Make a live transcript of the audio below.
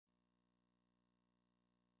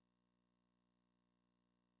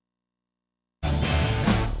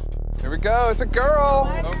go. It's a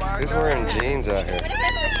girl. Oh my Who's God. wearing jeans out here?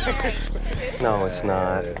 No, it's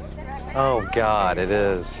not. Oh, God, it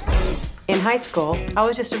is. In high school, I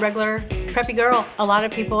was just a regular preppy girl. A lot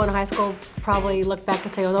of people in high school probably look back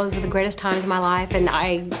and say, oh, those were the greatest times of my life, and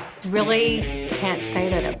I really can't say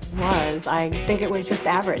that it was. I think it was just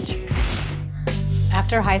average.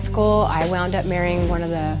 After high school, I wound up marrying one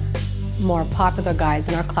of the more popular guys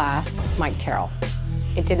in our class, Mike Terrell.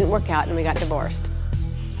 It didn't work out, and we got divorced.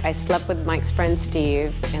 I slept with Mike's friend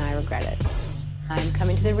Steve, and I regret it. I'm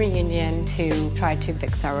coming to the reunion to try to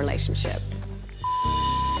fix our relationship.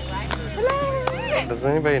 Does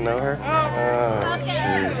anybody know her? Oh,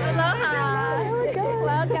 jeez.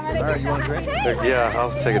 All right, you want a drink? Yeah,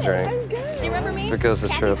 I'll take a drink. Do you remember me? There goes the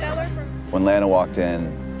trip. When Lana walked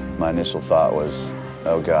in, my initial thought was,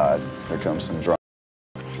 oh God, here comes some drama.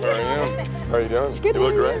 Here I am. How are you doing? You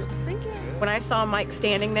look great. When I saw Mike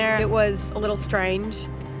standing there, it was a little strange.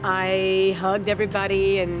 I hugged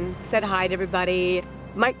everybody and said hi to everybody.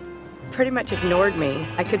 Mike pretty much ignored me.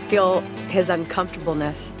 I could feel his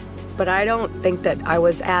uncomfortableness, but I don't think that I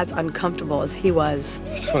was as uncomfortable as he was.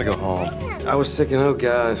 I just want to go home. I was thinking, oh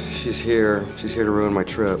God, she's here. She's here to ruin my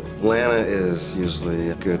trip. Lana is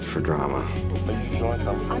usually good for drama. Are you feeling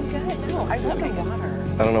comfortable? I'm good. No, I wasn't got her.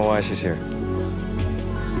 I don't know why she's here.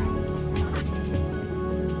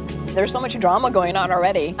 There's so much drama going on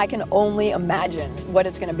already. I can only imagine what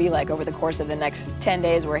it's going to be like over the course of the next 10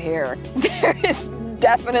 days we're here. There is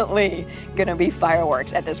definitely going to be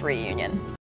fireworks at this reunion.